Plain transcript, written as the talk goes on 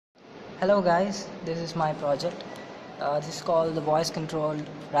Hello guys, this is my project. This is called the voice controlled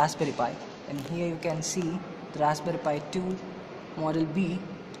Raspberry Pi, and here you can see the Raspberry Pi 2 model B,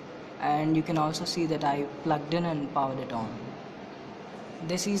 and you can also see that I plugged in and powered it on.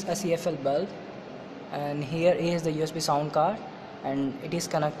 This is a CFL bulb, and here is the USB sound card, and it is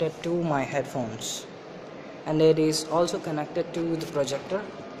connected to my headphones, and it is also connected to the projector,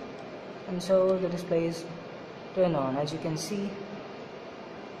 and so the display is turned on, as you can see.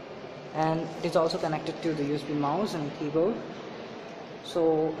 And it is also connected to the USB mouse and keyboard,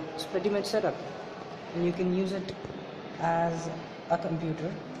 so it's pretty much set up, and you can use it as a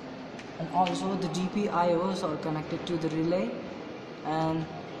computer. And also the GPIOs are connected to the relay and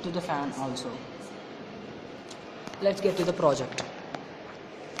to the fan also. Let's get to the project.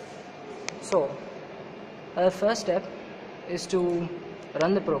 So our first step is to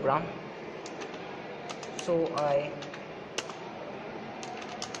run the program. So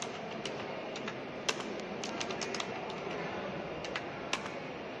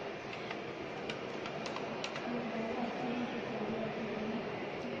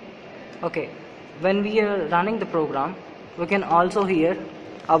Okay, when we are running the program, we can also hear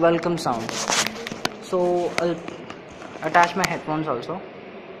a welcome sound. So I'll attach my headphones also.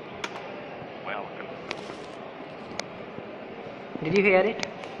 Welcome. Did you hear it?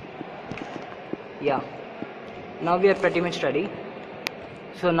 Yeah. Now we are pretty much ready.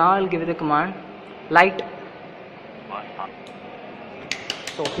 So now I'll give you the command, light. Light on.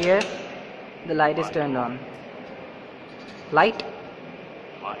 So here the light is turned on. Light.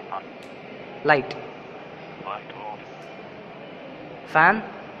 Light on. Light. Light on. Fan.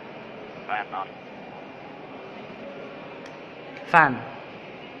 Fan on. Fan.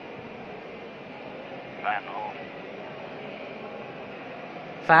 Fan on.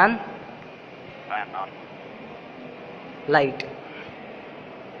 Fan. Fan on. Light.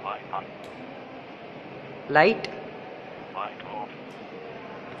 Light on. Light. Light on.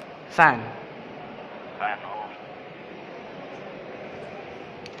 Fan. Fan on.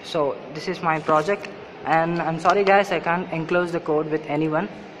 So this is my project, and I'm sorry guys, I can't enclose the code with anyone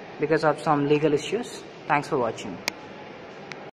because of some legal issues. Thanks for watching.